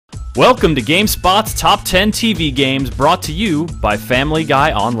Welcome to GameSpot's Top 10 TV Games, brought to you by Family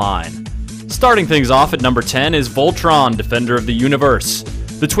Guy Online. Starting things off at number 10 is Voltron, Defender of the Universe.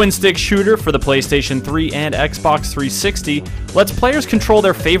 The twin-stick shooter for the PlayStation 3 and Xbox 360 lets players control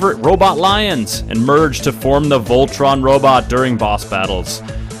their favorite robot lions and merge to form the Voltron robot during boss battles.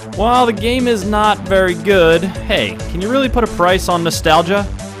 While the game is not very good, hey, can you really put a price on nostalgia?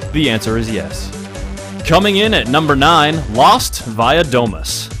 The answer is yes. Coming in at number 9, Lost via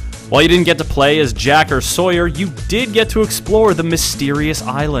Domus. While you didn't get to play as Jack or Sawyer, you did get to explore the mysterious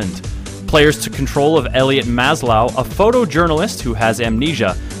island. Players took control of Elliot Maslow, a photojournalist who has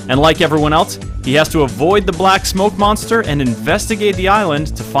amnesia, and like everyone else, he has to avoid the black smoke monster and investigate the island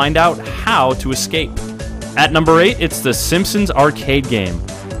to find out how to escape. At number 8, it's The Simpsons arcade game.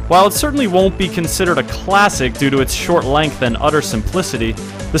 While it certainly won't be considered a classic due to its short length and utter simplicity,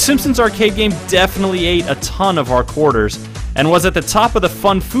 The Simpsons arcade game definitely ate a ton of our quarters, and was at the top of the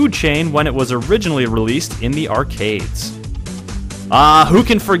fun food chain when it was originally released in the arcades. Who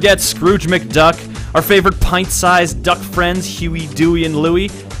can forget Scrooge McDuck, our favorite pint-sized duck friends Huey, Dewey, and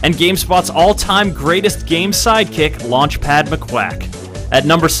Louie, and GameSpot's all-time greatest game sidekick, Launchpad McQuack. At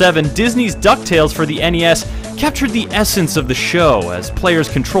number 7, Disney's DuckTales for the NES captured the essence of the show as players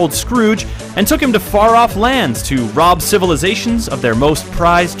controlled Scrooge and took him to far-off lands to rob civilizations of their most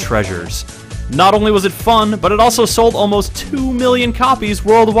prized treasures. Not only was it fun, but it also sold almost 2 million copies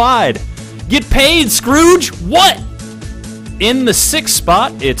worldwide. Get paid, Scrooge! What? In the 6th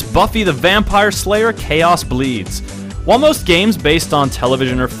spot, it's Buffy the Vampire Slayer Chaos Bleeds. While most games based on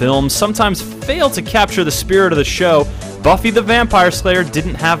television or film sometimes fail to capture the spirit of the show, Buffy the Vampire Slayer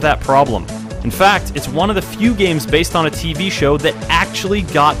didn't have that problem. In fact, it's one of the few games based on a TV show that actually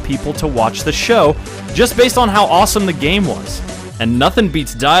got people to watch the show, just based on how awesome the game was. And nothing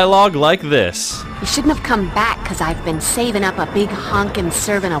beats dialogue like this. You shouldn't have come back, because I've been saving up a big honkin'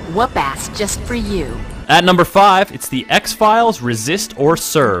 serving of whoop-ass just for you. At number 5, it's the X-Files Resist or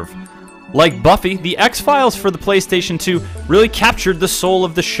Serve. Like Buffy, the X-Files for the PlayStation 2 really captured the soul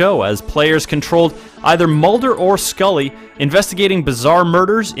of the show as players controlled either Mulder or Scully investigating bizarre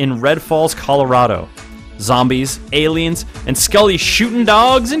murders in Red Falls, Colorado. Zombies, aliens, and Scully shooting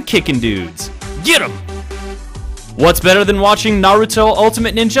dogs and kicking dudes. Get 'em! What's better than watching Naruto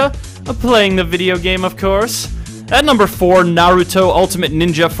Ultimate Ninja? Playing the video game, of course. At number 4, Naruto Ultimate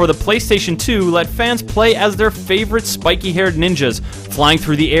Ninja for the PlayStation 2 let fans play as their favorite spiky-haired ninjas, flying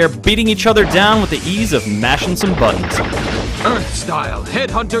through the air, beating each other down with the ease of mashing some buttons. Earth-style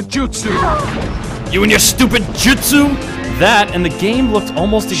headhunter jutsu! You and your stupid jutsu? That, and the game looked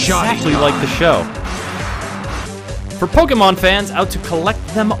almost exactly like the show. For Pokemon fans out to collect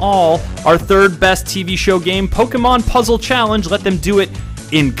them all, our third best TV show game, Pokemon Puzzle Challenge, let them do it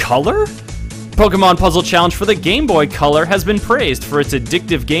in color? Pokemon Puzzle Challenge for the Game Boy Color has been praised for its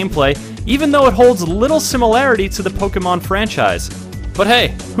addictive gameplay, even though it holds little similarity to the Pokemon franchise. But hey,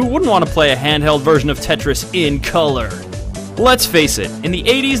 who wouldn't want to play a handheld version of Tetris in color? Let's face it, in the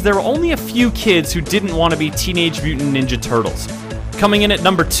 80s there were only a few kids who didn't want to be Teenage Mutant Ninja Turtles. Coming in at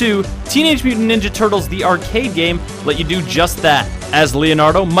number 2, Teenage Mutant Ninja Turtles the arcade game let you do just that. As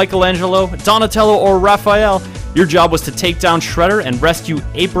Leonardo, Michelangelo, Donatello, or Raphael, your job was to take down Shredder and rescue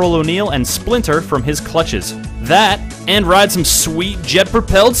April O'Neil and Splinter from his clutches. That, and ride some sweet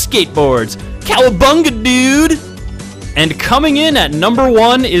jet-propelled skateboards. Cowabunga, dude! And coming in at number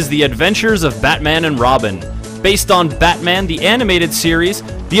 1 is The Adventures of Batman and Robin. Based on Batman the Animated Series,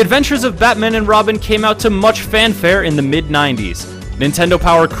 The Adventures of Batman and Robin came out to much fanfare in the mid-90s. Nintendo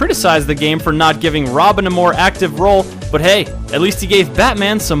Power criticized the game for not giving Robin a more active role, but hey, at least he gave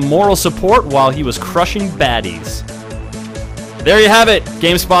Batman some moral support while he was crushing baddies. There you have it,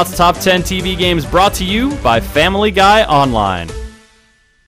 GameSpot's Top 10 TV Games, brought to you by Family Guy Online.